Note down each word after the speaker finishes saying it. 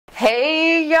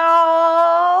Hey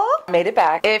y'all, made it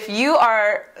back. If you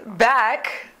are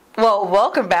back, well,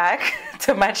 welcome back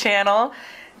to my channel.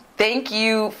 Thank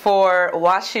you for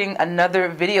watching another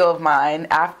video of mine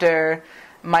after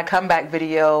my comeback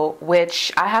video,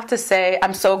 which I have to say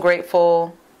I'm so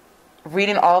grateful.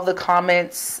 Reading all the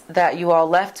comments that you all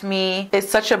left me, it's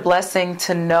such a blessing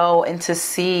to know and to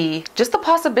see just the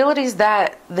possibilities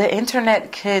that the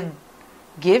internet could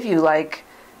give you, like,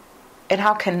 and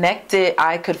how connected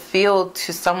I could feel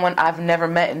to someone I've never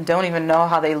met and don't even know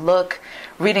how they look.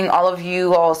 Reading all of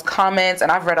you all's comments,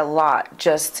 and I've read a lot,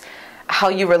 just how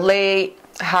you relate,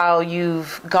 how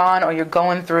you've gone or you're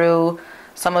going through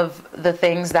some of the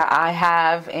things that I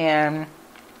have, and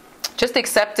just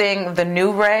accepting the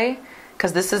new Ray,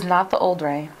 because this is not the old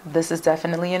Ray. This is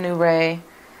definitely a new Ray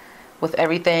with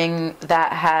everything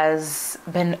that has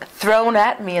been thrown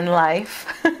at me in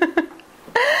life.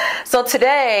 So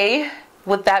today,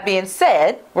 with that being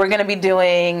said, we're going to be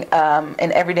doing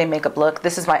an everyday makeup look.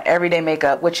 This is my everyday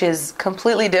makeup, which is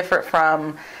completely different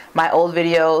from my old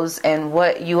videos and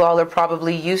what you all are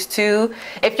probably used to.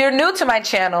 If you're new to my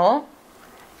channel,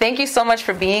 thank you so much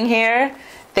for being here.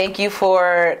 Thank you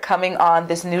for coming on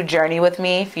this new journey with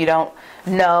me. If you don't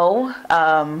know,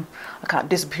 I kind of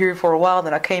disappeared for a while,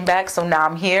 then I came back, so now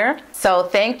I'm here. So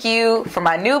thank you for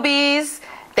my newbies.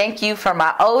 Thank you for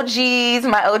my OGs,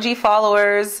 my OG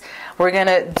followers. We're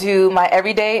gonna do my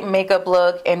everyday makeup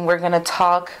look and we're gonna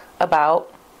talk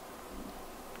about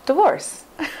divorce.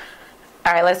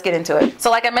 All right, let's get into it. So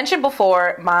like I mentioned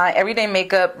before, my everyday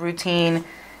makeup routine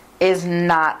is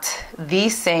not the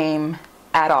same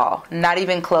at all. Not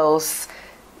even close.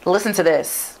 Listen to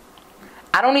this.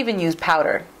 I don't even use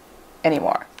powder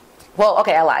anymore. Well,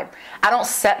 okay, I lied. I don't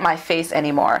set my face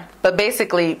anymore. But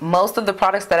basically, most of the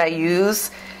products that I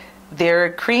use,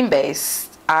 they're cream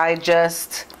based.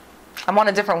 I'm on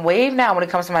a different wave now when it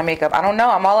comes to my makeup. I don't know.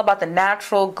 I'm all about the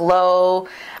natural glow.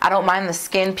 I don't mind the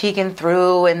skin peeking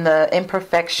through and the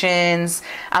imperfections.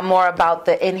 I'm more about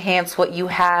the enhance what you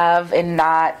have and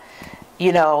not,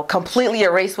 you know, completely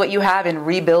erase what you have and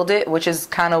rebuild it, which is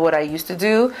kind of what I used to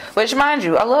do. Which, mind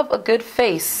you, I love a good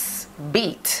face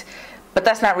beat. But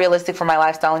that's not realistic for my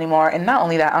lifestyle anymore. And not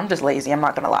only that, I'm just lazy, I'm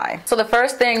not gonna lie. So the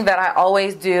first thing that I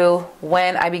always do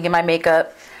when I begin my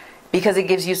makeup, because it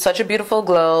gives you such a beautiful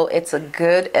glow, it's a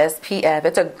good SPF.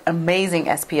 It's an amazing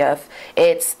SPF.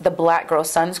 It's the Black Girl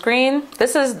Sunscreen.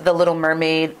 This is the Little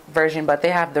Mermaid version, but they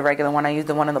have the regular one. I use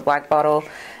the one in the black bottle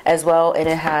as well, and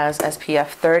it has SPF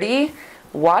 30.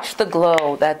 Watch the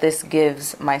glow that this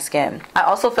gives my skin. I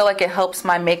also feel like it helps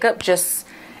my makeup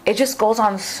it just goes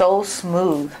on so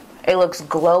smooth. It looks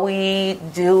glowy,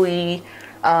 dewy.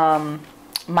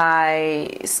 My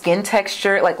skin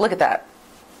texture, like, look at that.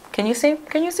 Can you see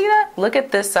that? Look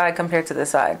at this side compared to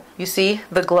this side. You see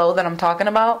the glow that I'm talking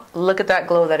about? Look at that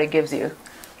glow that it gives you.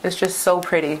 It's just so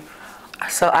pretty.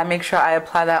 So I make sure I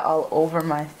apply that all over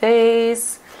my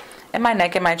face and my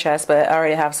neck and my chest, but I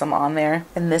already have some on there.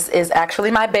 And this is actually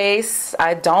my base.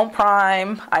 I don't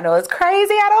prime. I know it's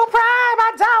crazy, I don't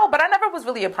prime, but I never was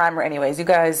really a primer anyways. You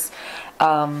guys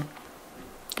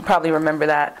probably remember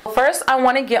that. First, I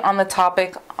want to get on the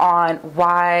topic on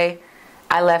why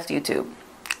I left YouTube.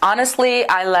 Honestly,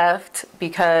 I left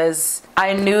because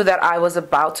I knew that I was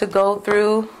about to go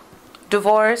through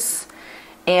divorce.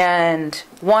 And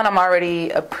one, I'm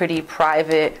already a pretty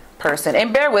private person.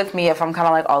 And bear with me if I'm kind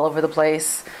of like all over the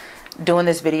place doing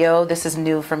this video. This is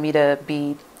new for me to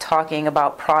be talking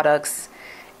about products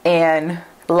and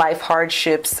life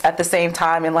hardships at the same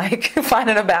time and like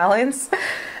finding a balance.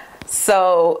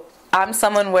 So I'm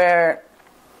someone where,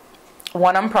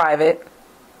 one, I'm private.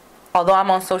 Although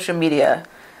I'm on social media,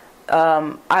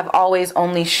 I've always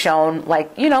only shown,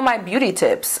 like, you know, my beauty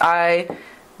tips. I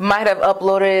might have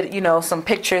uploaded, you know, some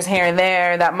pictures here and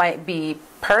there that might be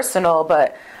personal,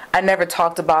 but I never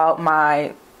talked about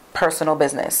my personal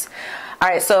business. All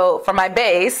right, so for my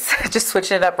base, just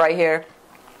switching it up right here,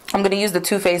 I'm going to use the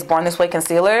Too Faced Born This Way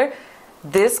concealer.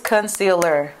 This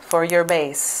concealer for your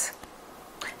base.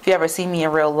 If you ever see me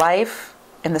in real life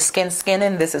and the skin's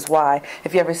skinning, this is why.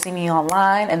 If you ever see me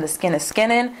online and the skin is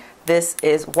skinning, this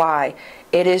is why.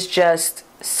 It is just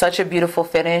such a beautiful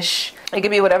finish. It can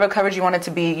be whatever coverage you want it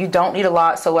to be. You don't need a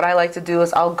lot. So what I like to do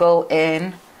is I'll go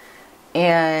in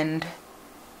and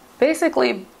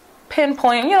basically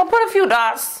pinpoint, you know, put a few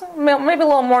dots, maybe a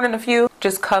little more than a few.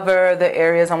 Just cover the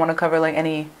areas I want to cover, like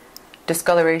any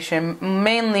discoloration,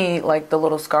 mainly like the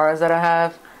little scars that I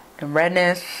have and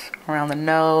redness around the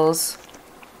nose.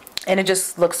 And it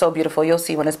just looks so beautiful. You'll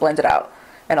see when it's blended out.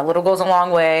 And a little goes a long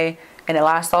way, and it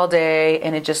lasts all day,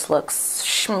 and it just looks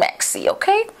schmexy,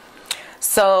 okay?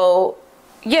 So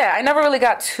yeah, I never really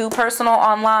got too personal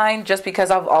online just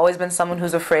because I've always been someone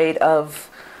who's afraid of,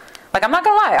 like, I'm not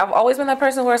gonna lie, I've always been that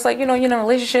person where it's like, you know, you're in a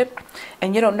relationship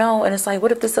and you don't know, and it's like,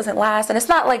 what if this doesn't last? And it's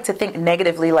not like to think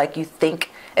negatively, like you think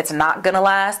it's not gonna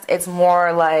last. It's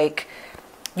more like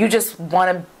you just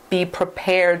want to be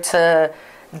prepared to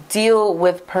deal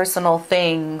with personal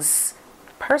things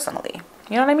personally.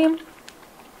 You know what I mean?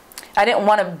 I didn't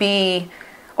want to be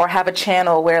or have a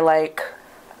channel where, like,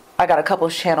 I got a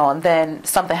couples channel and then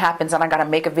something happens and I gotta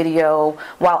make a video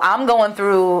while I'm going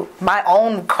through my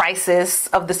own crisis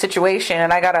of the situation,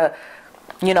 and I gotta,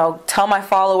 you know, tell my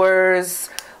followers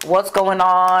what's going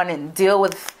on and deal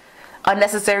with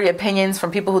unnecessary opinions from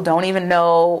people who don't even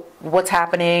know what's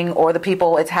happening or the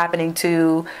people it's happening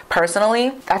to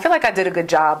personally. I feel like I did a good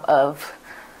job of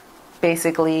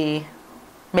basically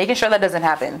making sure that doesn't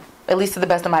happen, at least to the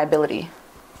best of my ability.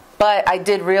 But I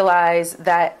did realize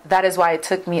that that is why it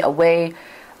took me away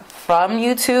from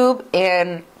YouTube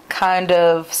and kind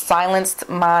of silenced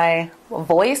my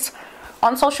voice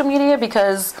on social media,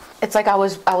 because it's like I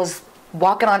was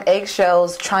walking on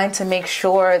eggshells trying to make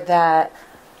sure that,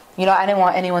 you know, I didn't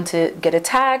want anyone to get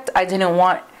attacked. I didn't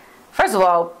want, first of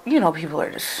all, you know, people are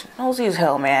just nosy as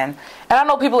hell, man. And I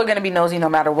know people are going to be nosy no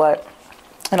matter what.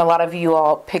 And a lot of you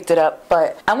all picked it up,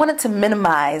 but I wanted to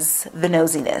minimize the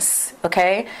nosiness,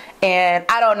 okay? And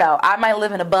I don't know, I might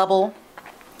live in a bubble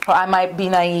or I might be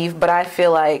naive, but I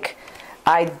feel like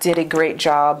I did a great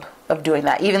job of doing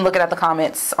that. Even looking at the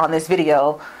comments on this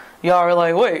video, y'all are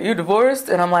like, wait, you divorced?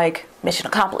 And I'm like, mission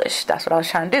accomplished. That's what I was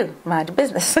trying to do, mind your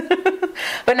business.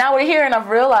 But now we're here and I've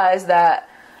realized that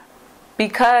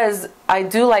because I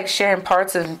do like sharing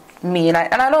parts of me, and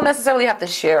I don't necessarily have to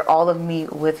share all of me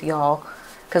with y'all,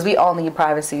 because we all need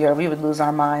privacy or we would lose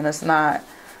our mind. It's not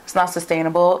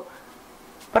sustainable.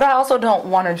 But I also don't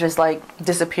want to just like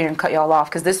disappear and cut y'all off,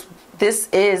 because this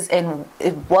is and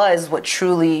it was what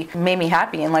truly made me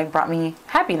happy and like brought me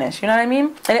happiness, you know what I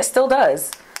mean? And it still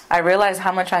does. I realized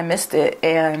how much I missed it,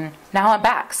 and now I'm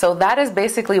back. So that is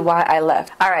basically why I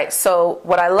left. All right, so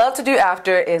what I love to do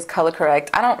after is color correct.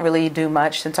 I don't really do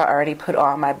much since I already put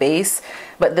on my base,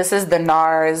 but this is the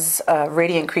NARS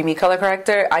Radiant Creamy Color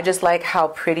Corrector. I just like how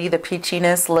pretty the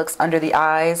peachiness looks under the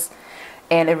eyes,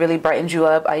 and it really brightens you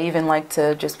up. I even like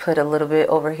to just put a little bit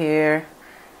over here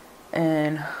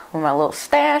and where my little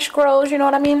stash grows, you know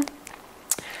what I mean?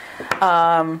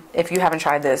 If you haven't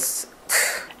tried this.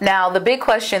 Now, the big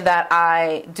question that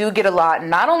I do get a lot,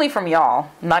 not only from y'all,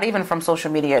 not even from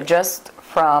social media, just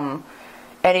from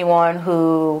anyone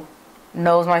who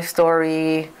knows my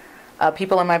story,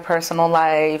 people in my personal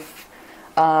life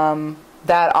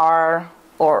that are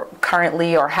or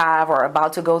currently or have or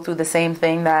about to go through the same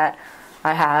thing that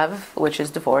I have, which is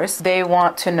divorce. They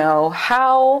want to know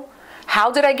how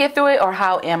did I get through it, or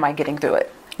how am I getting through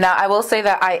it? Now, I will say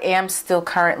that I am still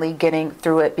currently getting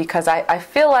through it, because I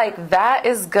feel like that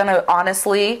is gonna,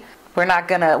 honestly, we're not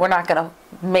gonna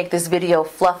make this video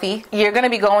fluffy. You're gonna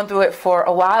be going through it for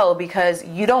a while, because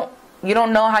you don't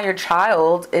know how your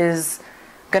child is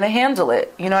gonna handle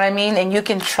it. You know what I mean? And you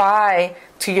can try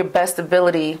to your best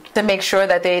ability to make sure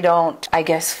that they don't, I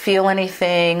guess, feel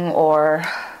anything or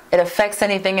it affects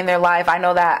anything in their life. I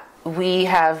know that we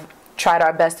have tried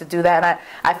our best to do that, and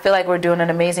I feel like we're doing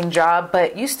an amazing job,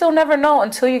 but you still never know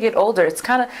until you get older. It's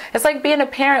like being a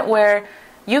parent where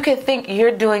you can think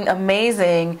you're doing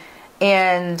amazing,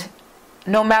 and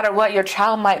no matter what, your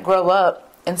child might grow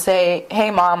up and say,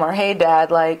 hey mom or hey dad,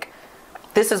 like,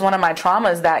 this is one of my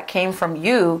traumas that came from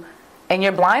you, and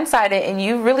you're blindsided and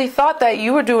you really thought that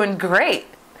you were doing great,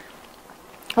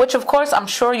 which of course I'm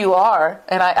sure you are,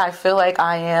 and I feel like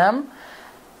I am.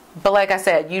 But like I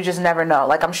said, you just never know.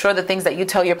 Like, I'm sure the things that you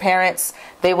tell your parents,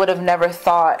 they would have never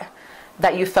thought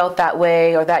that you felt that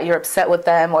way, or that you're upset with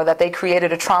them, or that they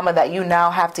created a trauma that you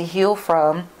now have to heal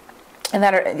from and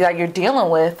that you're dealing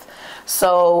with.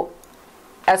 So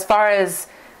as far as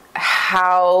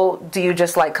how do you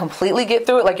just like completely get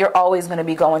through it, like, you're always going to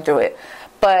be going through it.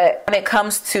 But when it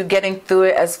comes to getting through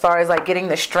it, as far as like getting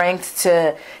the strength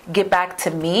to get back to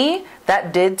me,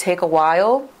 that did take a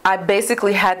while. I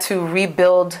basically had to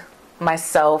rebuild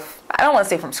myself. I don't want to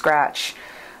say from scratch,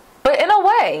 but in a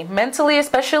way, mentally,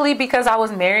 especially because I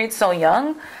was married so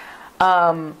young,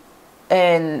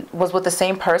 and was with the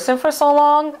same person for so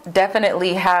long.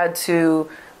 Definitely had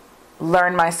to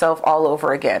learn myself all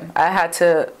over again. I had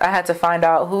to find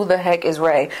out, who the heck is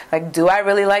Ray? Like, do I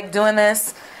really like doing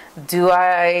this? Do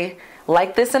I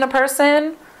like this in a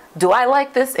person? Do I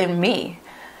like this in me?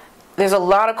 There's a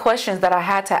lot of questions that I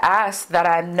had to ask that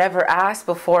I never asked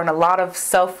before, and a lot of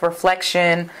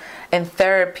self-reflection and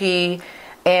therapy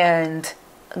and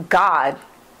God.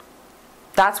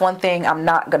 That's one thing I'm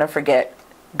not going to forget.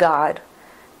 God.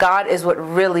 God is what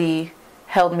really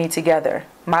held me together.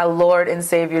 My Lord and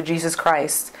Savior, Jesus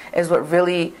Christ, is what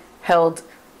really held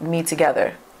me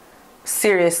together.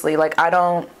 Seriously, like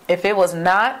if it was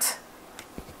not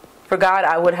for God,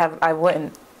 I wouldn't.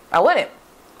 I'm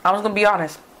just gonna be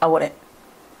honest. I wouldn't.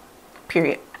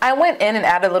 Period. I went in and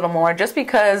added a little more just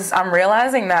because I'm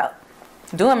realizing that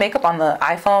doing makeup on the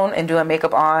iPhone and doing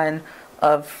makeup on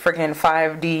a freaking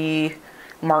 5D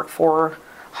Mark IV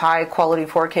high quality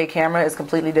 4K camera is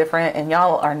completely different, and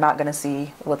y'all are not gonna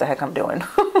see what the heck I'm doing.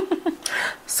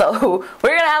 So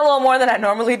we're gonna add a little more than I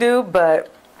normally do,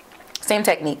 but same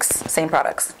techniques, same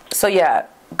products. So yeah,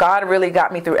 God really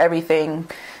got me through everything,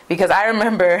 because I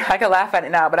remember, I could laugh at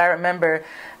it now, but I remember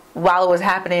while it was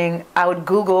happening, I would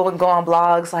Google and go on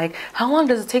blogs like, how long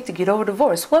does it take to get over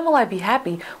divorce? When will I be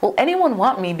happy? Will anyone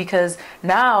want me? Because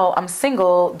now I'm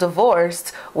single,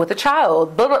 divorced, with a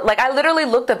child. But like, I literally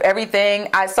looked up everything.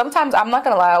 Sometimes, I'm not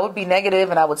gonna lie, I would be negative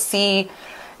and I would see,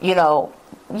 you know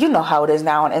how it is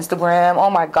now on Instagram. Oh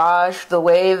my gosh, the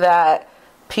way that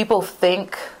people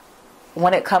think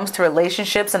when it comes to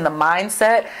relationships and the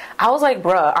mindset. I was like,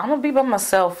 bruh, I'm gonna be by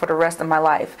myself for the rest of my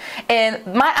life. And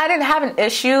I didn't have an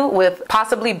issue with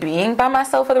possibly being by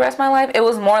myself for the rest of my life. It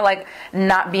was more like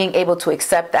not being able to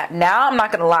accept that. Now, I'm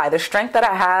not gonna lie, the strength that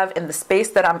I have in the space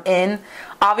that I'm in,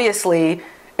 obviously,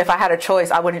 if I had a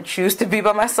choice, I wouldn't choose to be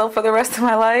by myself for the rest of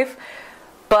my life.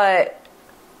 But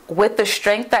with the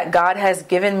strength that God has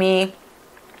given me,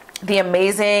 the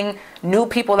amazing new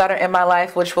people that are in my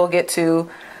life, which we'll get to,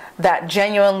 that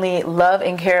genuinely love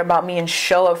and care about me and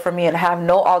show up for me and have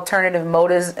no alternative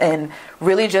motives and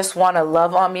really just want to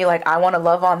love on me like I want to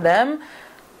love on them,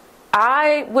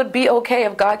 I would be okay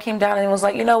if God came down and was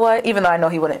like, you know what, even though I know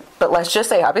he wouldn't, but let's just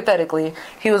say hypothetically,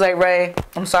 he was like, Ray,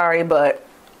 I'm sorry, but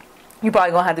you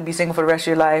probably gonna have to be single for the rest of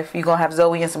your life. You're gonna have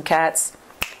Zoe and some cats.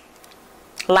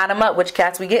 Line them up, which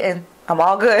cats we getting? I'm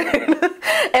all good.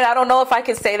 And I don't know if I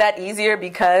could say that easier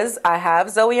because I have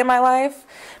Zoe in my life.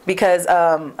 Because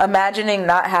imagining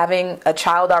not having a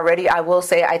child already, I will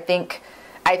say I think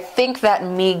that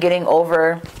me getting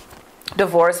over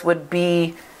divorce would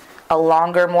be a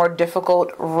longer, more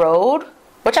difficult road.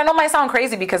 Which I know might sound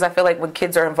crazy because I feel like when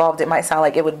kids are involved, it might sound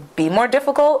like it would be more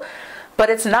difficult.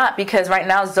 But it's not, because right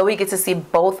now Zoe gets to see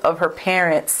both of her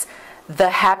parents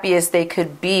the happiest they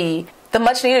could be. The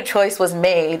much needed choice was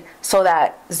made so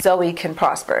that Zoe can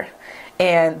prosper.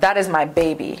 And that is my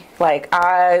baby. Like,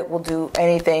 I will do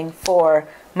anything for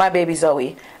my baby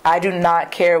Zoe. I do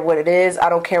not care what it is. I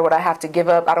don't care what I have to give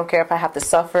up. I don't care if I have to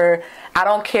suffer. I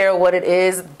don't care what it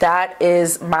is. That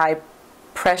is my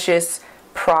precious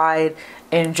pride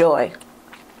and joy.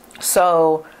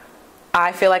 So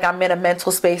I feel like I'm in a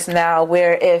mental space now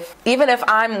where even if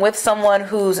I'm with someone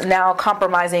who's now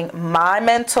compromising my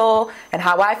mental and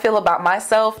how I feel about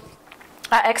myself,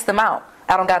 I X them out.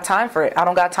 I don't got time for it. I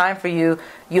don't got time for you.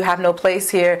 You have no place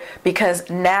here. Because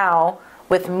now,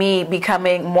 with me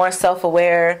becoming more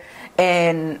self-aware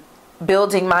and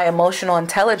building my emotional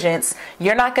intelligence,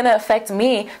 you're not going to affect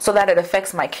me so that it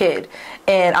affects my kid.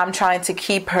 And I'm trying to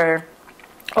keep her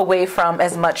away from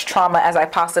as much trauma as I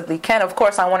possibly can. Of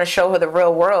course, I want to show her the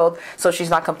real world so she's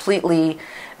not completely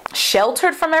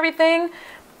sheltered from everything.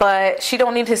 But she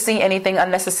don't need to see anything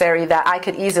unnecessary that I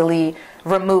could easily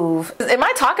remove. Am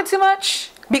I talking too much?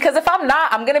 Because if I'm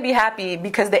not, I'm going to be happy,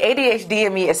 because the ADHD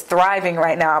in me is thriving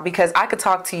right now, because I could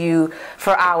talk to you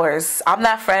for hours. I'm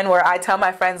that friend where I tell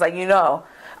my friends, like,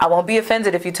 I won't be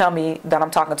offended if you tell me that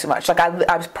I'm talking too much. Like,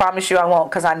 I promise you I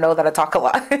won't, because I know that I talk a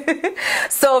lot.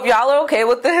 So if y'all are okay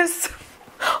with this,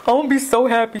 I'm gonna be so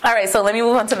happy. All right, so let me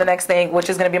move on to the next thing, which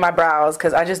is gonna be my brows,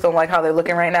 because I just don't like how they're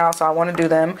looking right now, so I want to do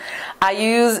them. I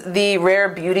use the Rare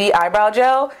Beauty eyebrow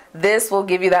gel. This will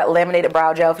give you that laminated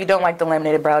brow gel. If you don't like the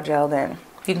laminated brow gel, then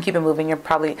you can keep it moving. You're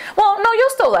probably, well, no, you'll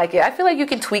still like it. I feel like you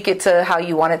can tweak it to how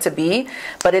you want it to be,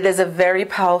 but it is a very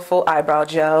powerful eyebrow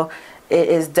gel. It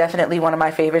is definitely one of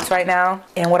my favorites right now.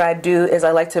 And what I do is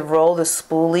I like to roll the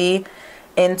spoolie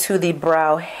into the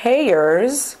brow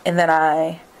hairs, and then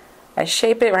I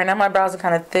shape it. Right now my brows are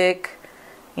kind of thick.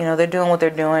 They're doing what they're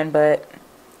doing, but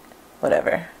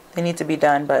whatever. They need to be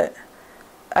done, but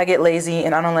I get lazy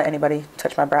and I don't let anybody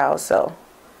touch my brows, so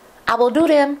I will do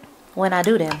them when I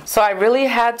do them. So I really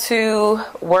had to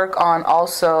work on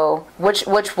also, which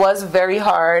was very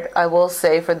hard, I will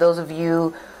say, for those of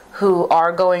you who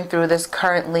are going through this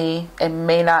currently and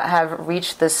may not have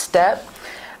reached this step.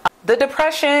 The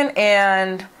depression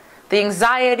and the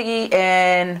anxiety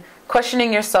and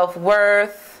questioning your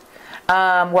self-worth.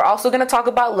 We're also going to talk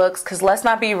about looks, because let's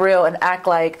not be real and act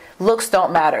like looks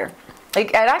don't matter.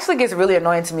 Like, it actually gets really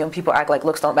annoying to me when people act like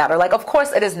looks don't matter. Like, of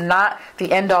course, it is not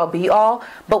the end all be all,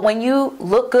 but when you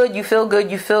look good, you feel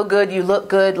good, you look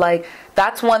good. Like,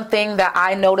 that's one thing that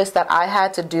I noticed that I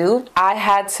had to do. I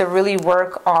had to really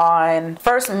work on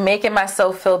first making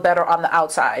myself feel better on the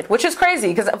outside, which is crazy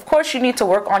because, of course, you need to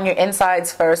work on your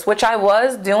insides first, which I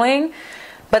was doing.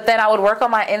 But then I would work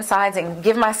on my insides and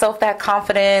give myself that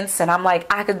confidence. And I'm like,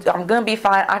 I'm going to be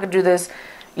fine. I could do this.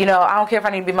 You know, I don't care if I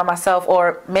need to be by myself,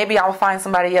 or maybe I'll find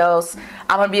somebody else.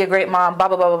 I'm going to be a great mom, blah,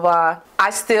 blah, blah, blah, blah.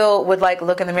 I still would like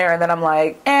look in the mirror and then I'm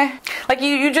like, Like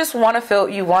you just want to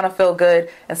feel good.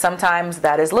 And sometimes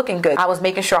that is looking good. I was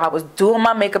making sure I was doing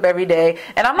my makeup every day.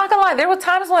 And I'm not going to lie, there were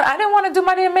times when I didn't want to do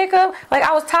my damn makeup. Like,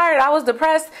 I was tired, I was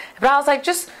depressed. But I was like,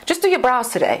 just do your brows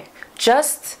today.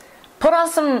 Just put on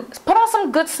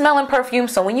some good smelling perfume.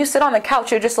 So when you sit on the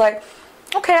couch, you're just like,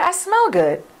 okay, I smell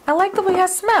good. I like the way I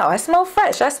smell. I smell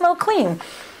fresh. I smell clean.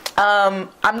 I'm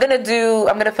gonna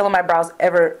fill in my brows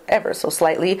ever so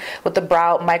slightly with the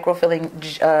brow micro filling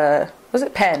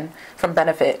pen from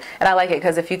Benefit, and I like it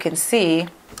because if you can see,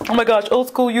 oh my gosh, old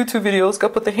school YouTube videos. Go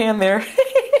put the hand there.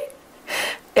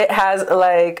 It has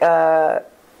like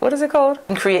what is it called?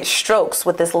 And create strokes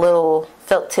with this little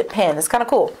felt tip pen. It's kind of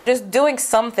cool. Just doing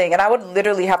something, and I would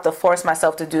literally have to force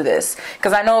myself to do this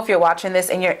because I know if you're watching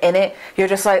this and you're in it, you're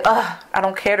just like, ugh, I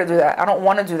don't care to do that. I don't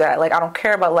want to do that. Like, I don't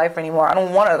care about life anymore. I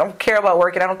don't care about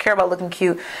working. I don't care about looking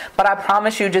cute. But I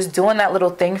promise you, just doing that little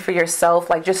thing for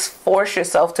yourself, like, just force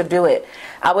yourself to do it.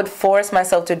 I would force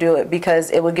myself to do it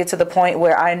because it would get to the point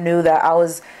where I knew that I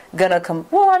was gonna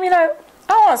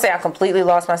I don't want to say I completely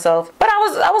lost myself, but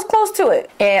I was close to it.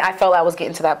 And I felt I was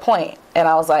getting to that point. And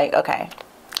I was like, okay,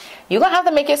 you're going to have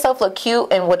to make yourself look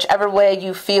cute in whichever way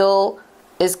you feel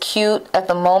is cute at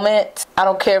the moment. I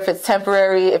don't care if it's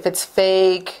temporary, if it's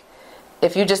fake,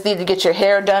 if you just need to get your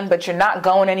hair done, but you're not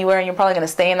going anywhere and you're probably going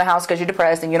to stay in the house because you're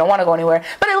depressed and you don't want to go anywhere.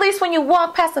 But at least when you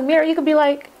walk past the mirror, you could be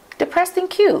like, depressed and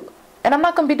cute. And I'm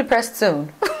not going to be depressed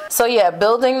soon. So yeah,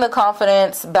 building the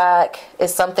confidence back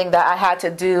is something that I had to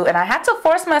do. And I had to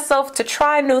force myself to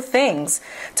try new things,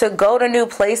 to go to new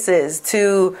places,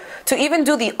 to even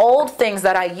do the old things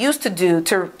that I used to do,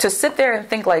 to sit there and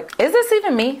think like, is this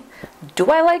even me? Do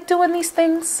I like doing these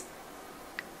things?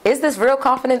 Is this real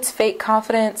confidence, fake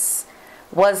confidence?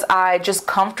 Was I just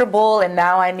comfortable and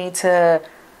now I need to,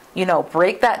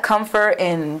 break that comfort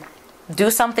and do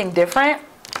something different?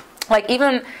 Like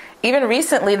even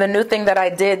recently, the new thing that I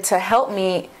did to help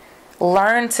me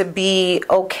learn to be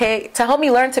okay,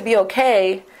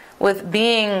 with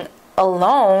being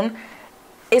alone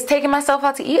is taking myself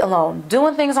out to eat alone,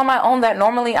 doing things on my own that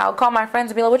normally I'll call my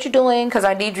friends and be like, what you doing? Because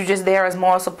I need you just there as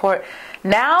moral support.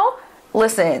 Now,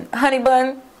 listen, honey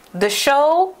bun, the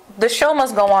show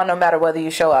must go on no matter whether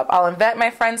you show up. I'll invite my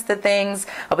friends to things.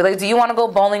 I'll be like, do you want to go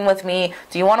bowling with me?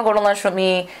 Do you want to go to lunch with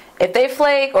me? If they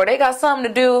flake or they got something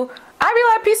to do, I'd be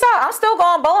like, peace out. I'm still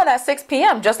going bowling at 6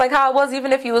 p.m. just like how it was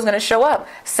even if you was going to show up.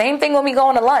 Same thing when we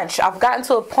going to lunch. I've gotten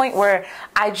to a point where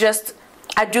I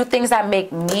do things that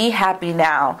make me happy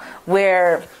now,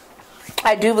 where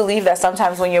I do believe that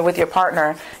sometimes when you're with your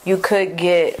partner, you could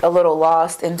get a little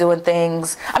lost in doing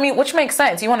things. Which makes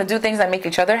sense. You want to do things that make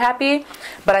each other happy.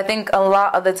 But I think a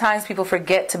lot of the times people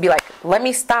forget to be like, let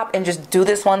me stop and just do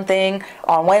this one thing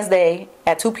on Wednesday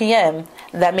at 2 p.m.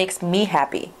 that makes me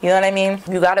happy. You know what I mean?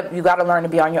 You gotta learn to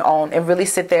be on your own and really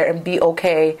sit there and be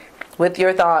okay with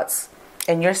your thoughts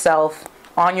and yourself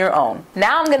on your own.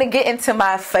 Now I'm gonna get into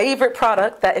my favorite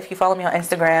product that if you follow me on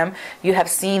Instagram, you have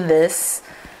seen this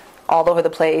all over the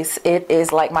place. It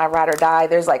is like my ride or die.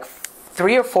 There's like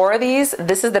 3 or 4 of these.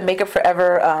 This is the Makeup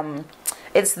Forever.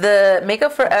 It's the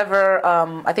Makeup Forever,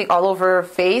 I think all over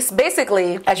face.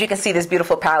 Basically, as you can see, this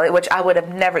beautiful palette, which I would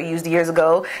have never used years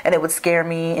ago, and it would scare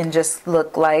me and just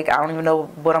look like I don't even know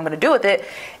what I'm going to do with it.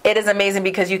 It is amazing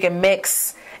because you can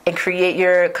mix and create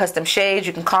your custom shades.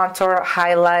 You can contour,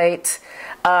 highlight.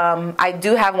 I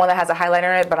do have one that has a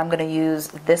highlighter in it, but I'm going to use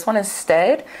this one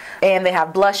instead. And they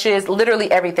have blushes, literally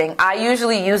everything. I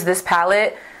usually use this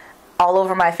palette all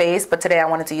over my face, but today I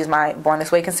wanted to use my Born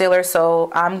This Way concealer,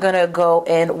 so I'm gonna go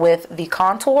in with the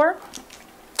contour,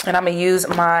 and I'm gonna use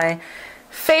my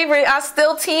favorite, I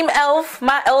still team e.l.f.,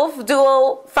 my e.l.f.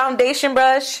 Duo foundation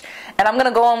brush, and I'm gonna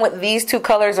go in with these 2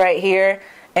 colors right here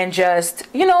and just,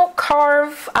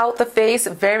 carve out the face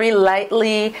very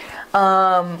lightly.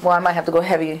 Well, I might have to go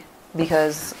heavy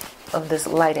because of this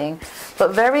lighting,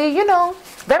 but very,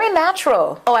 very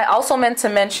natural. Oh, I also meant to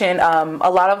mention a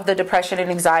lot of the depression and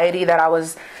anxiety that I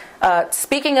was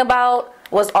speaking about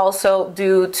was also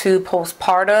due to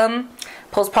postpartum.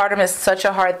 Postpartum is such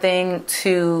a hard thing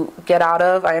to get out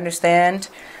of, I understand.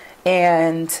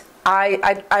 And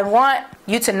I want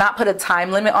you to not put a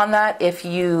time limit on that if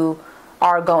you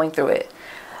are going through it.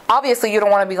 Obviously, you don't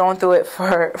want to be going through it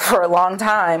for a long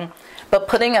time, but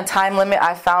putting a time limit,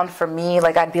 I found for me,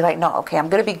 like I'd be like, no, okay, I'm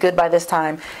going to be good by this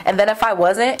time. And then if I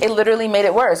wasn't, it literally made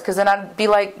it worse, because then I'd be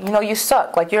like, you know, you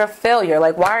suck. Like, you're a failure.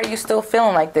 Like, why are you still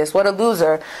feeling like this? What a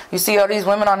loser. You see all these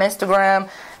women on Instagram,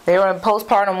 they were in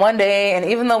postpartum one day, and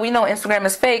even though we know Instagram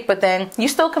is fake, but then you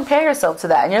still compare yourself to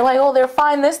that. And you're like, oh, they're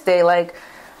fine this day. Like,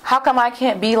 how come I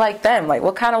can't be like them? Like,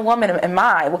 what kind of woman am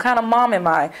I? What kind of mom am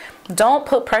I? Don't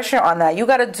put pressure on that. You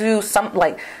got to do some,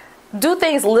 like, do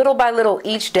things little by little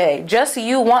each day. Just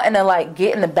you wanting to, like,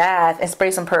 get in the bath and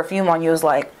spray some perfume on you is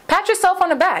like, pat yourself on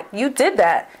the back. You did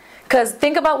that. Because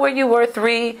think about where you were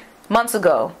 3 months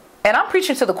ago. And I'm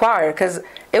preaching to the choir because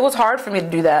it was hard for me to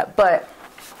do that. But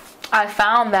I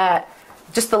found that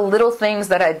just the little things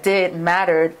that I did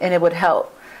mattered, and it would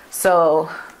help. So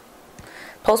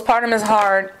postpartum is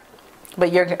hard,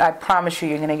 but I promise you,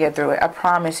 you're going to get through it. I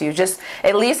promise you. Just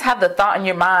at least have the thought in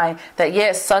your mind that,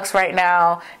 yeah, it sucks right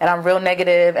now, and I'm real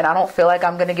negative, and I don't feel like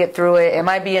I'm going to get through it. Am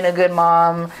I being a good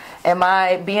mom? Am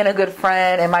I being a good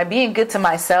friend? Am I being good to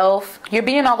myself? You're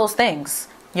being all those things.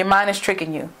 Your mind is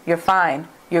tricking you. You're fine.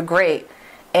 You're great.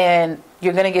 And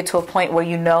you're going to get to a point where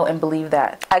you know and believe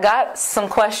that. I got some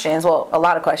questions, well, a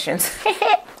lot of questions,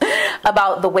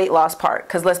 about the weight loss part,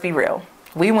 because let's be real.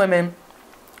 We women,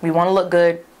 we want to look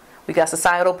good. We got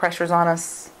societal pressures on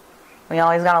us. We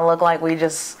always got to look like we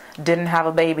just didn't have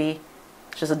a baby.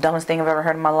 It's just the dumbest thing I've ever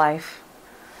heard in my life.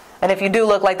 And if you do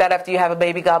look like that after you have a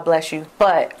baby, God bless you.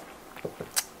 But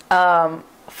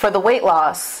for the weight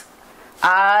loss,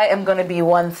 I am going to be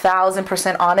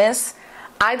 1,000% honest.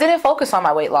 I didn't focus on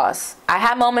my weight loss. I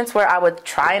had moments where I would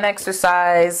try and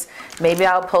exercise. Maybe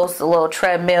I'll post a little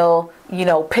treadmill, you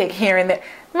know, pic here and there.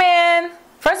 Man,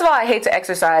 first of all, I hate to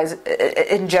exercise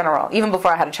in general, even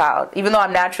before I had a child. Even though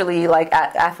I'm naturally, like,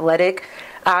 athletic,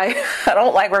 I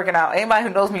don't like working out. Anybody who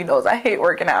knows me knows I hate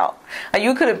working out.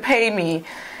 You couldn't pay me.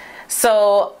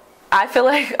 So I feel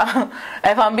like,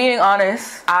 if I'm being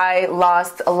honest, I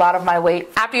lost a lot of my weight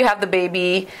after you have the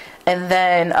baby, and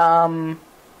then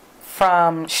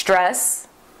from stress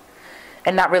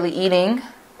and not really eating,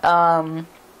 then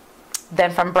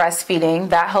from breastfeeding.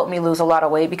 That helped me lose a lot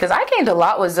of weight, because I gained a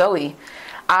lot with Zoe.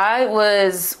 I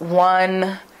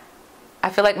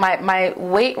feel like my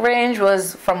weight range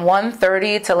was from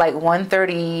 130 to like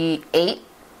 138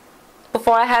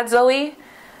 before I had Zoe.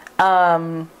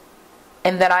 And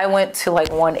then I went to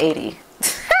like 180.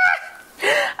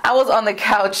 I was on the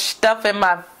couch stuffing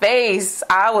my face.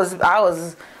 I was, because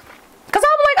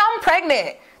I'm like, I'm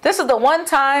pregnant. This is the one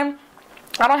time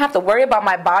I don't have to worry about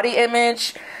my body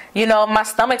image. You know, my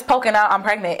stomach's poking out, I'm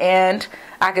pregnant, and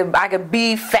I could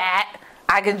be fat.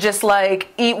 I could just like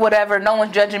eat whatever. No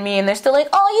one's judging me, and they're still like,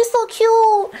 oh, you're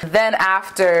so cute. Then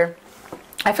after,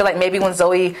 I feel like maybe when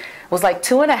Zoe was like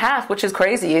 2.5, which is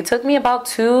crazy. It took me about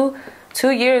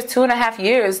 2.5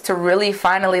 years to really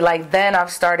finally, like, then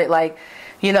I've started, like,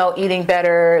 you know, eating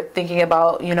better, thinking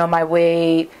about, you know, my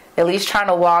weight, at least trying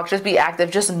to walk, just be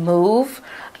active, just move.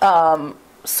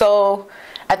 So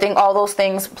I think all those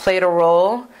things played a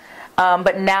role.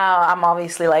 But now I'm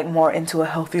obviously like more into a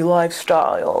healthy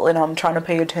lifestyle, and I'm trying to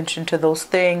pay attention to those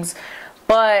things.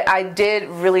 But I did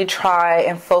really try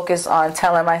and focus on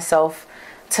telling myself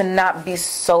to not be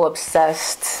so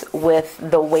obsessed with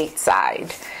the weight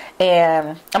side.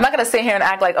 And I'm not going to sit here and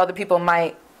act like other people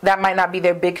that might not be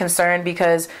their big concern,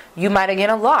 because you might have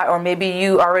gained a lot, or maybe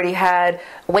you already had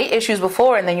weight issues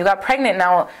before and then you got pregnant.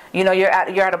 Now, you know, you're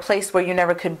at a place where you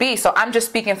never could be. So I'm just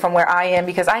speaking from where I am,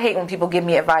 because I hate when people give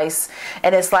me advice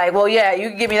and it's like, well, yeah, you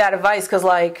can give me that advice because,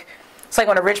 like, it's like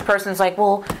when a rich person's like,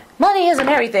 well, money isn't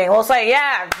everything. Well, it's like,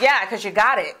 yeah, because you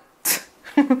got it.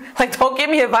 Like, don't give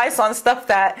me advice on stuff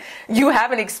that you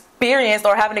haven't experienced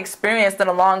in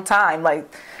a long time. Like,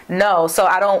 no. So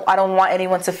I don't want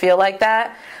anyone to feel like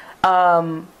that.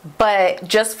 But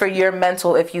just for your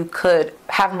mental, if you could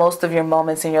have most of your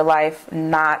moments in your life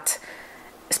not,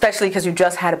 especially because you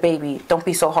just had a baby, don't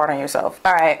be so hard on yourself.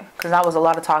 All right, because that was a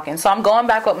lot of talking. So I'm going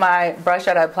back with my brush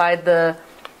that I applied the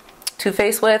Too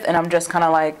Faced with, and I'm just kind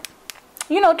of like,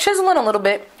 you know, chiseling a little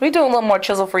bit. We do a little more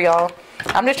chisel for y'all.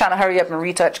 I'm just trying to hurry up and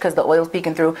retouch because the oil's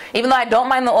peeking through. Even though I don't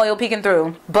mind the oil peeking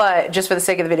through, but just for the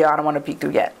sake of the video, I don't want to peek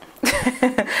through yet.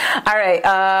 All right,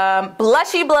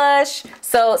 blushy blush.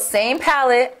 So same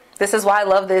palette. This is why I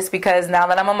love this, because now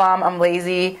that I'm a mom, I'm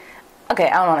lazy. Okay,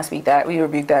 I don't want to speak that. We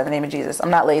rebuke that in the name of Jesus.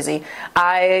 I'm not lazy.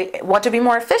 I want to be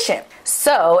more efficient.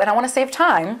 So, and I want to save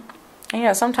time. And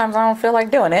yeah, sometimes I don't feel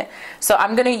like doing it. So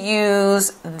I'm going to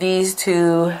use these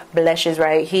two blushes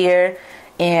right here.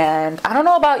 And I don't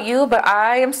know about you, but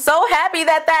I am so happy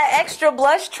that that extra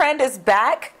blush trend is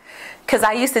back, because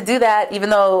I used to do that, even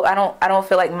though I don't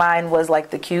feel like mine was like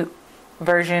the cute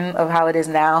version of how it is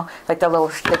now, like the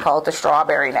little, they call it the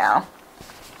strawberry now.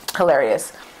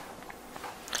 Hilarious.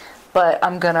 But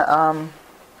I'm gonna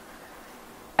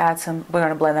add some, we're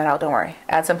gonna blend that out, don't worry.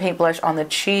 Add some pink blush on the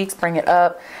cheeks, bring it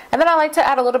up, and then I like to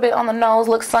add a little bit on the nose,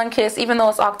 look sun-kissed, even though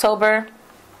it's October.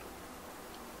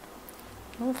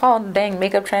 Don't follow the dang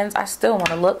makeup trends, I still want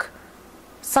to look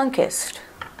sun-kissed.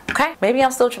 Okay, maybe I'm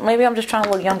just trying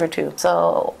to look younger too.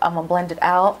 So I'm gonna blend it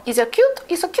out. He's so cute,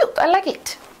 he's so cute, I like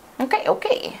it.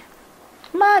 Okay,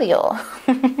 Mario.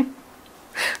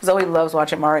 Zoe loves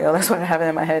watching Mario, that's what I have it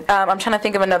in my head. I'm trying to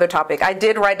think of another topic. I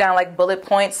did write down like bullet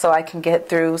points so I can get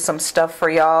through some stuff for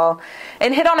y'all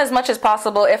and hit on as much as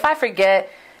possible. If I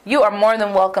forget, you are more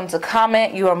than welcome to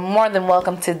comment. You are more than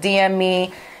welcome to DM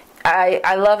me.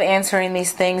 I love answering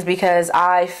these things because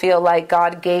I feel like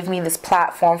God gave me this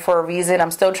platform for a reason.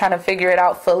 I'm still trying to figure it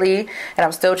out fully, and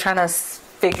I'm still trying to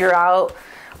figure out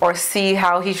or see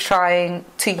how he's trying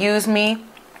to use me,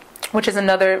 which is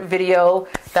another video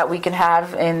that we can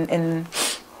have and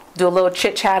do a little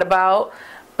chit chat about.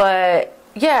 But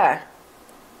yeah,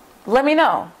 let me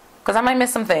know, because I might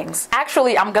miss some things.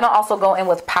 Actually, I'm gonna also go in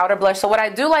with powder blush. So what I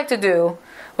do like to do,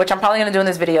 which I'm probably gonna do in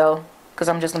this video because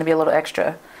I'm just gonna be a little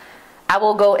extra, I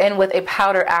will go in with a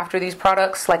powder after these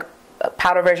products, like a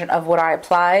powder version of what I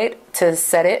applied to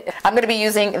set it. I'm going to be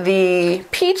using the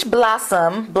Peach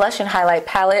Blossom Blush and Highlight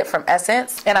Palette from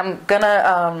Essence, and I'm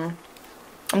gonna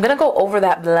go over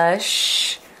that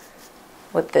blush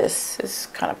with this. It's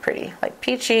kind of pretty, like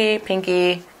peachy,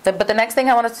 pinky. But the next thing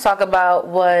I wanted to talk about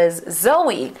was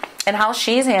Zoe and how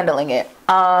she's handling it.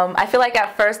 I feel like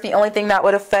at first the only thing that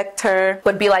would affect her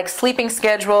would be like sleeping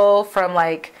schedule from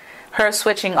like her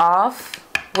switching off,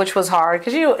 which was hard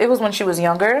because it was when she was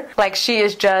younger. Like, she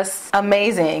is just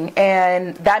amazing,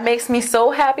 and that makes me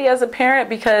so happy as a parent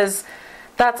because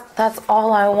that's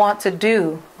all I want to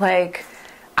do. Like,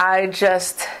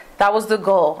 that was the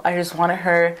goal. I just wanted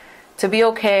her to be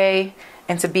okay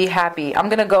and to be happy. I'm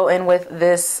gonna go in with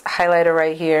this highlighter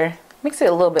right here, mix it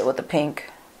a little bit with the pink,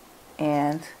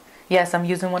 and yes, I'm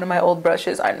using one of my old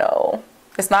brushes. I know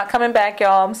it's not coming back,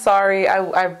 y'all. I'm sorry.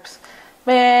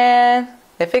 Man,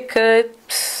 if it could,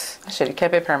 I should have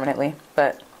kept it permanently,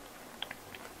 but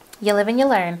you live and you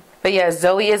learn. But yeah,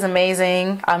 Zoe is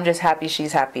amazing. I'm just happy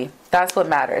she's happy. That's what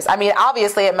matters. I mean,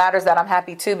 obviously it matters that I'm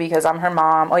happy too because I'm her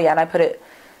mom. Oh yeah, and I put it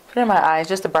in my eyes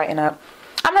just to brighten up.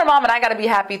 I'm her mom and I gotta be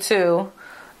happy too,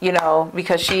 you know,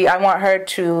 because I want her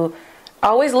to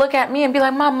always look at me and be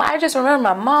like, Mom, I just remember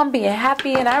my mom being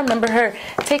happy, and I remember her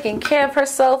taking care of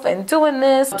herself and doing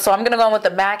this. So I'm gonna go in with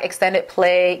the MAC Extended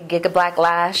Play Giga Black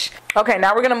Lash. Okay,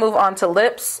 now we're gonna move on to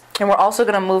lips, and we're also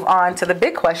gonna move on to the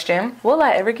big question: will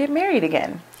I ever get married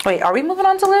again? Wait, are we moving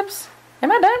on to lips?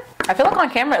 Am I done? I feel like on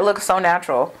camera it looks so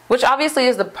natural, which obviously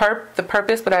is the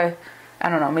purpose, but I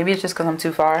don't know, maybe it's just because I'm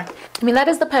too far. I mean, that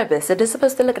is the purpose. It is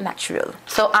supposed to look natural.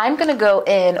 So I'm gonna go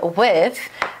in with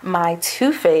my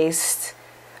Too Faced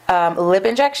lip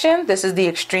injection. This is the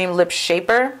Extreme Lip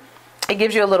Shaper. It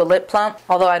gives you a little lip plump,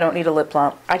 although I don't need a lip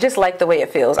plump. I just like the way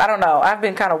it feels. I don't know. I've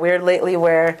been kind of weird lately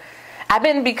where I've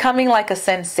been becoming like a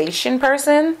sensation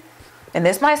person. And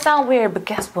this might sound weird, but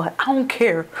guess what? I don't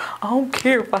care. I don't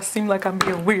care if I seem like I'm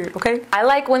being weird, okay? I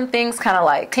like when things kind of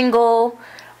like tingle,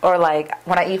 or like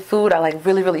when I eat food, I like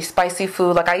really, really spicy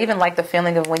food. Like, I even like the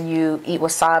feeling of when you eat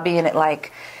wasabi and it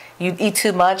like, you eat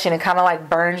too much and it kind of like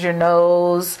burns your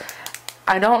nose.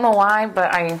 I don't know why,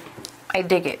 but I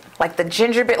dig it. Like the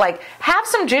ginger beer, like have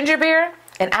some ginger beer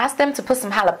and ask them to put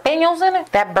some jalapenos in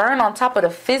it. That burn on top of the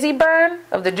fizzy burn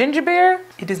of the ginger beer,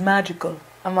 it is magical.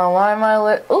 I'm gonna line my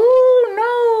lip. Ooh,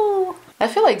 no. I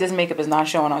feel like this makeup is not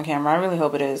showing on camera. I really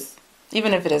hope it is.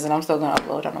 Even if it isn't, I'm still gonna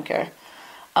upload. I don't care.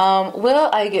 Will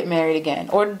I get married again?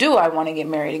 Or do I want to get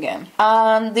married again?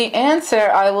 The answer,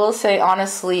 I will say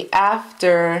honestly,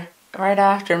 right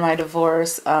after my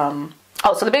divorce.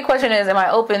 Oh, so the big question is, am I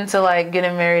open to like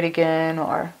getting married again,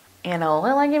 or, you know,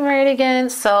 will I get married again?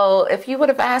 So if you would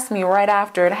have asked me right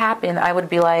after it happened, I would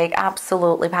be like,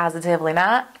 absolutely, positively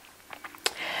not.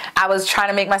 I was trying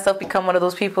to make myself become one of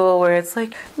those people where it's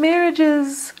like, marriage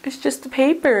is just a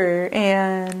paper,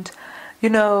 and, you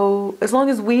know, as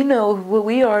long as we know what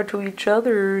we are to each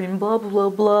other and blah, blah,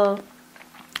 blah,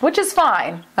 which is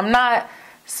fine. I'm not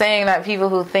saying that people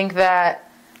who think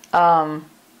that,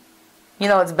 you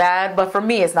know, it's bad, but for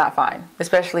me, it's not fine,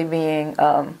 especially being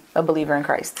a believer in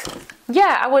Christ.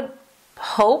 Yeah, I would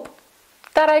hope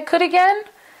that I could again,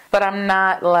 but I'm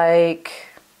not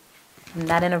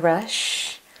in a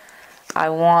rush. I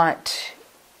want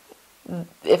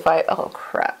if I, oh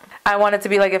crap. I want it to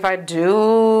be like, if I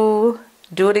do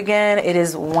it again, it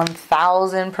is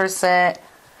 1000%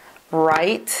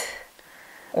 right,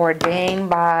 ordained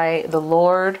by the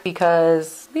Lord,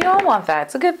 because we all want that.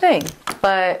 It's a good thing,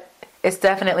 but it's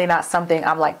definitely not something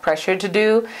I'm like pressured to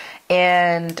do.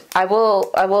 And I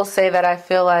will say that I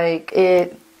feel like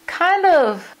it kind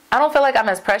of, I don't feel like I'm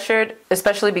as pressured,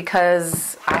 especially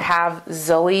because I have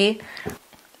Zoe.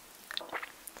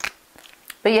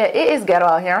 But yeah, it is ghetto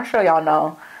out here. I'm sure y'all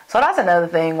know. So that's another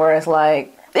thing where it's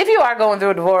like, if you are going through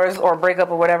a divorce or a breakup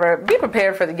or whatever, be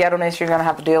prepared for the ghetto-ness you're going to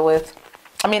have to deal with.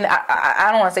 I mean, I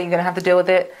don't want to say you're going to have to deal with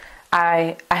it.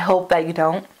 I hope that you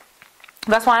don't.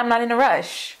 That's why I'm not in a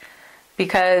rush,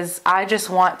 because I just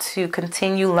want to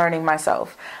continue learning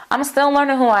myself. I'm still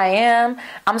learning who I am.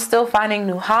 I'm still finding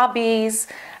new hobbies.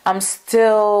 I'm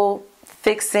still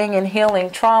fixing and healing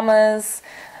traumas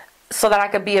so that I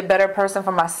could be a better person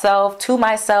for myself, to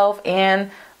myself,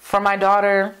 and for my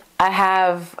daughter. I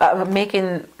have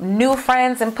making new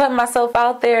friends and putting myself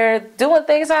out there, doing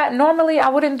things that normally I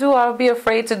wouldn't do, I would be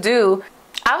afraid to do.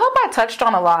 I hope I touched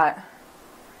on a lot.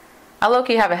 I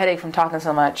low-key have a headache from talking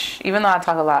so much. Even though I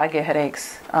talk a lot, I get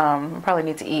headaches. I probably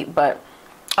need to eat, but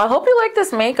I hope you like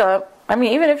this makeup. I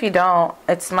mean, even if you don't,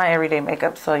 it's my everyday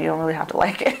makeup, so you don't really have to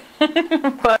like it.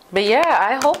 but yeah,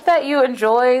 I hope that you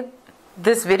enjoyed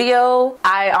this video.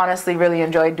 I honestly really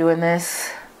enjoyed doing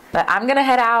this. But I'm gonna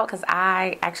head out because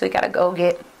I actually gotta go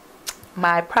get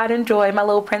my pride and joy, my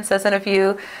little princess, in a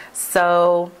few.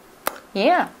 So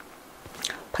yeah,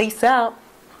 peace out.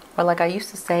 Or like I used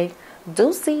to say,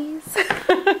 deuces.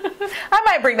 I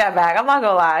might bring that back. I'm not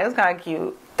gonna lie, it's kind of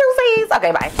cute. Deuces.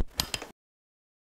 Okay, bye.